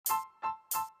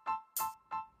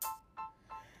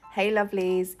Hey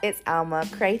lovelies, it's Alma,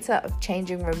 creator of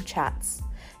Changing Room Chats.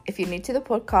 If you're new to the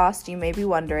podcast, you may be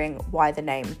wondering why the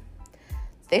name.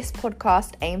 This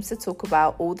podcast aims to talk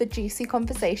about all the juicy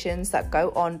conversations that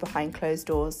go on behind closed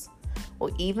doors,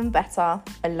 or even better,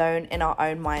 alone in our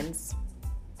own minds.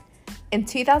 In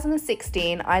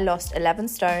 2016, I lost 11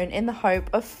 stone in the hope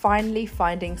of finally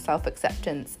finding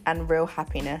self-acceptance and real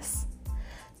happiness.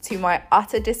 To my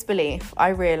utter disbelief, I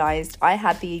realised I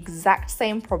had the exact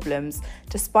same problems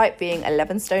despite being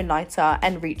 11 stone lighter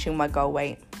and reaching my goal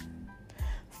weight.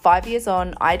 5 years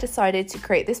on, I decided to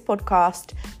create this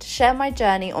podcast to share my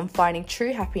journey on finding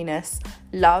true happiness,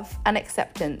 love and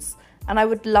acceptance, and I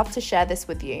would love to share this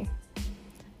with you.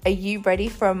 Are you ready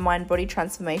for a mind-body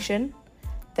transformation?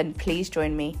 Then please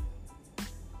join me.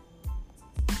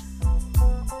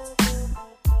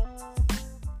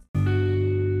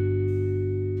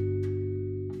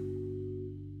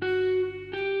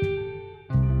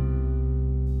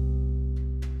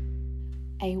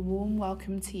 A warm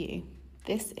welcome to you.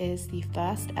 This is the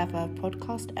first ever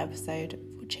podcast episode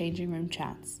for Changing Room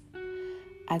Chats.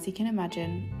 As you can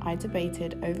imagine, I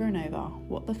debated over and over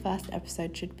what the first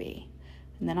episode should be,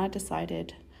 and then I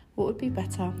decided what would be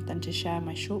better than to share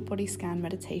my short body scan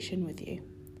meditation with you.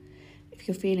 If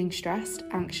you're feeling stressed,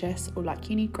 anxious, or like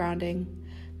you need grounding,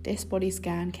 this body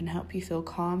scan can help you feel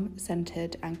calm,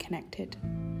 centered, and connected.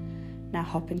 Now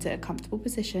hop into a comfortable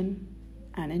position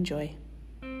and enjoy.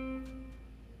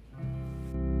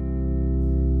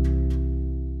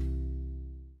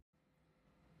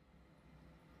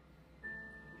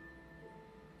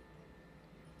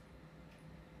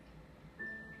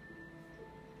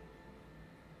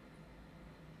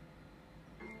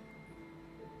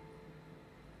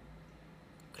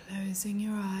 Closing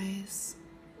your eyes.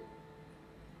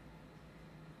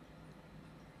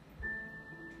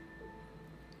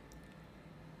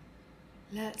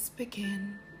 Let's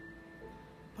begin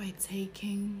by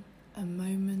taking a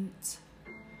moment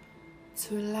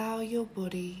to allow your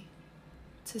body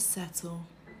to settle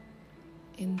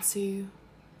into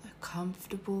a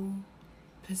comfortable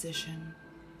position.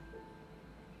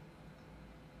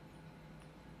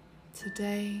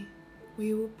 Today,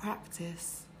 we will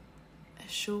practice a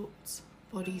short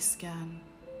body scan,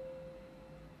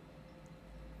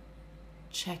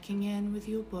 checking in with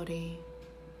your body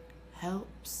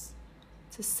helps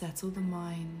to settle the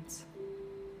mind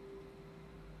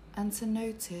and to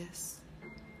notice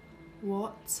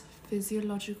what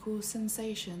physiological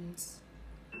sensations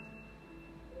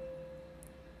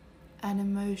and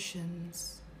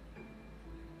emotions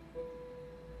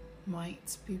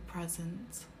might be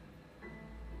present.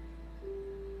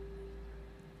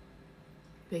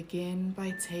 Begin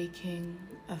by taking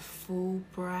a full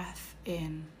breath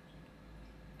in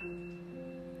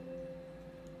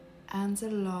and a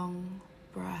long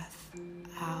breath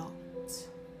out.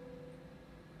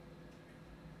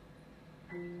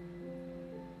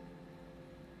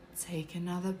 Take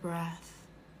another breath,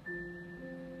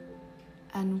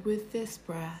 and with this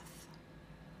breath,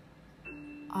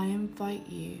 I invite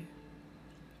you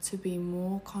to be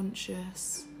more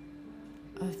conscious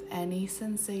of any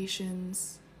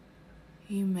sensations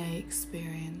you may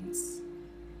experience.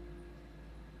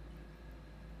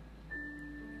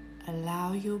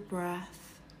 Allow your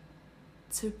breath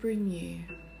to bring you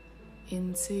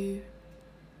into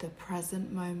the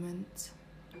present moment,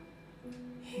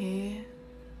 here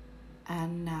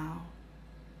and now.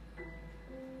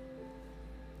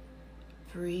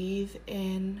 Breathe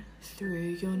in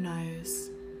through your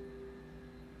nose.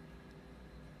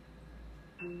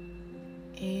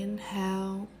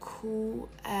 Inhale cool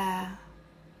air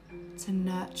to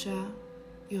nurture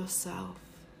yourself.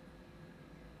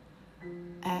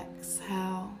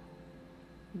 Exhale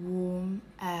warm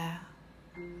air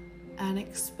and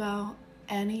expel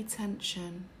any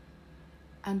tension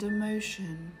and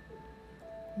emotion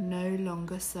no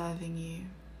longer serving you.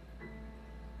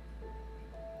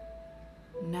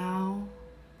 Now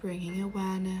bringing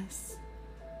awareness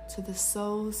to the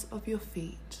soles of your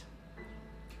feet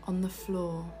on the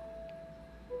floor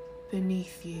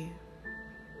beneath you.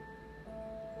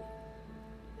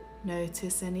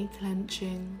 Notice any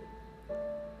clenching,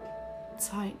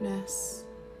 tightness,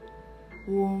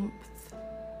 warmth,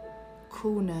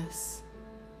 coolness,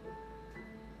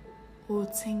 or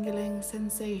tingling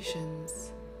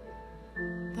sensations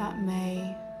that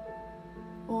may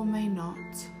or may not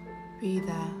be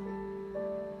there.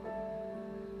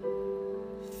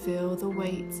 Feel the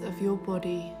weight of your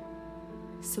body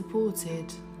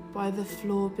supported by the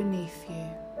floor beneath you.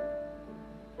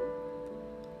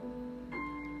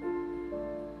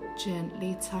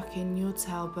 Gently tuck in your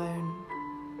tailbone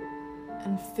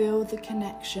and feel the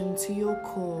connection to your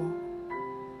core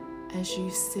as you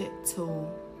sit tall.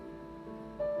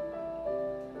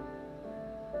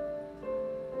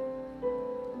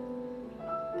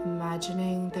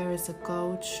 Imagining there is a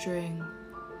gold string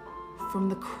from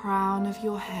the crown of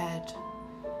your head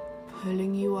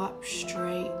pulling you up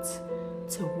straight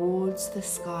towards the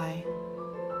sky.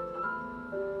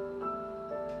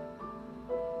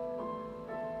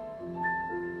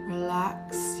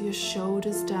 Relax your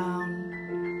shoulders down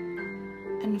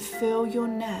and feel your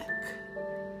neck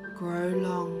grow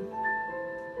long.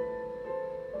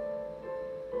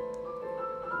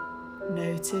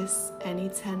 Notice any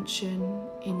tension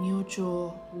in your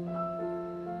jaw.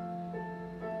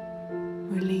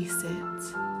 Release it.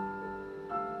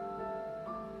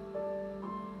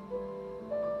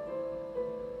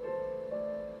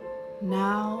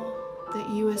 Now that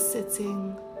you are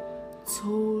sitting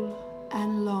tall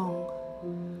and long,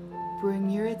 bring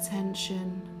your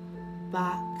attention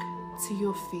back to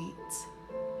your feet,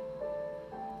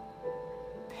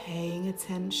 paying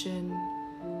attention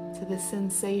to the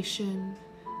sensation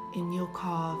in your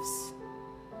calves.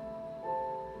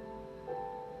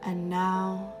 And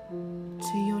now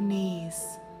to your knees.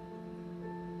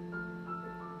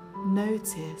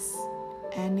 Notice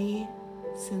any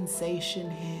sensation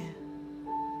here.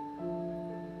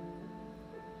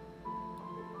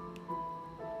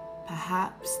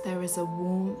 Perhaps there is a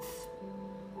warmth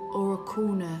or a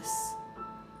coolness,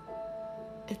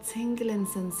 a tingling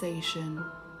sensation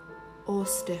or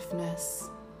stiffness.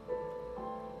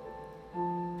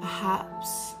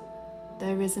 Perhaps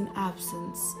there is an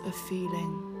absence of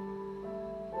feeling.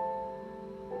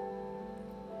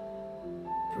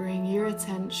 Bring your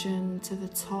attention to the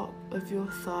top of your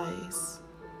thighs.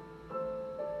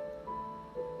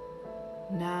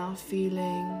 Now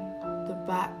feeling the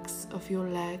backs of your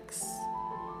legs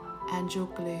and your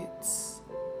glutes.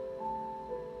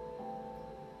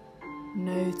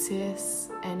 Notice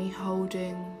any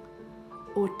holding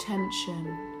or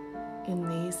tension in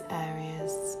these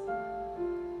areas.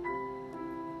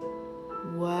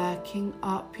 Working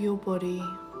up your body,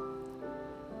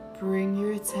 bring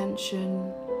your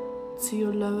attention to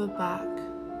your lower back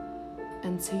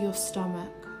and to your stomach.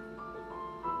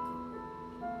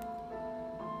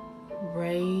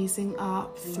 Raising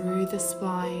up through the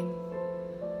spine,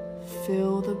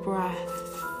 feel the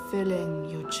breath filling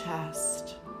your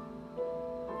chest.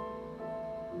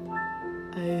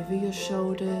 Over your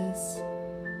shoulders,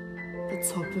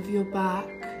 the top of your back,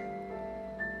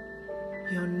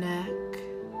 your neck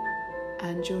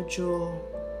and your jaw.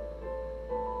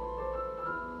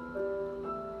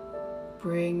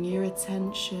 Bring your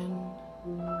attention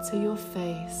to your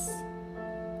face,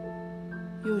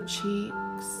 your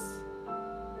cheeks,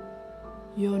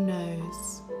 your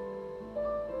nose,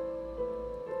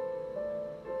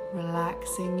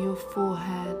 relaxing your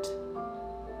forehead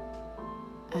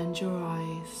and your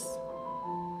eyes.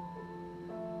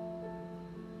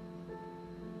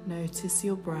 Notice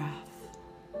your breath.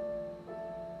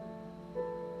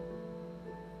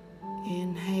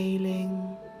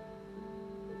 Inhaling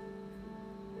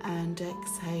and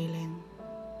exhaling.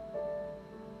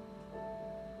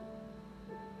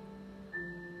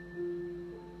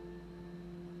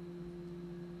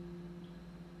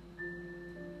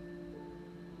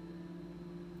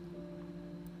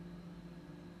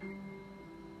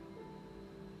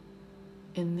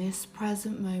 In this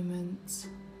present moment,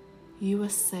 you are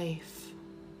safe,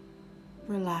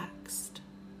 relaxed,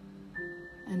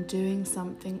 and doing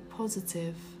something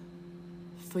positive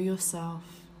for yourself.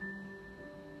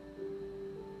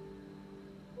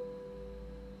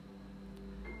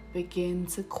 Begin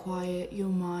to quiet your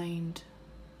mind.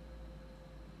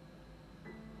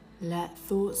 Let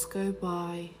thoughts go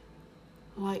by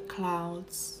like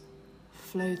clouds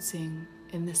floating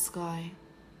in the sky.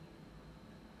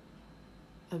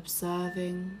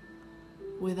 Observing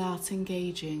without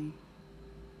engaging.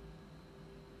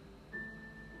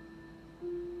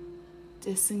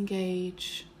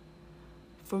 Disengage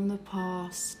from the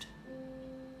past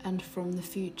and from the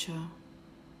future.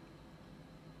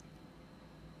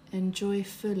 Enjoy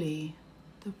fully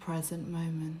the present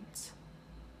moment.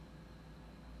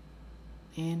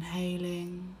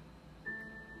 Inhaling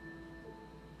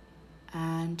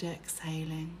and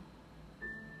exhaling.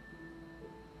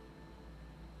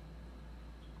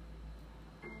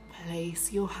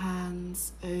 Place your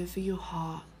hands over your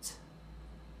heart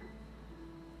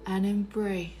and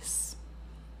embrace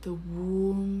the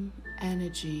warm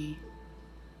energy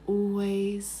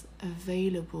always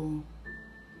available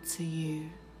to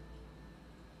you.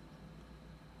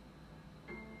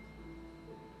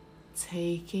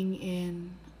 Taking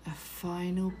in a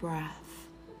final breath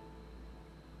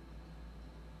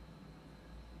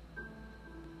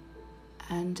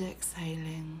and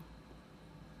exhaling.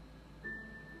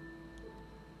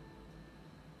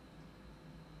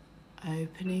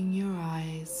 Opening your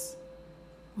eyes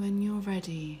when you're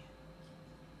ready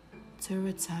to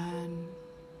return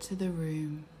to the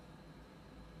room.